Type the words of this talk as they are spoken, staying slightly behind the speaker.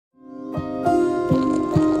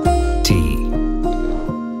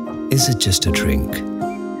Is it just a drink,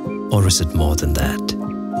 or is it more than that?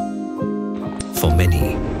 For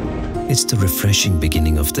many, it's the refreshing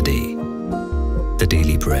beginning of the day, the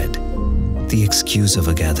daily bread, the excuse of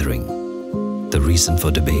a gathering, the reason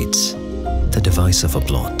for debates, the device of a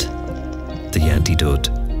plot, the antidote,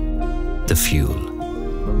 the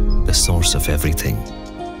fuel, the source of everything,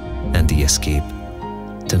 and the escape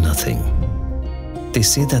to nothing. They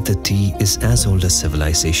say that the tea is as old as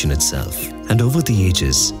civilization itself, and over the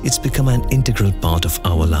ages, it's become an integral part of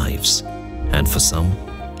our lives. And for some,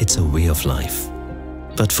 it's a way of life.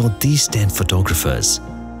 But for these 10 photographers,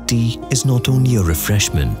 tea is not only a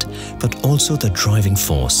refreshment, but also the driving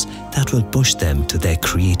force that will push them to their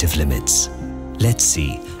creative limits. Let's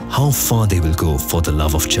see how far they will go for the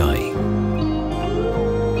love of chai.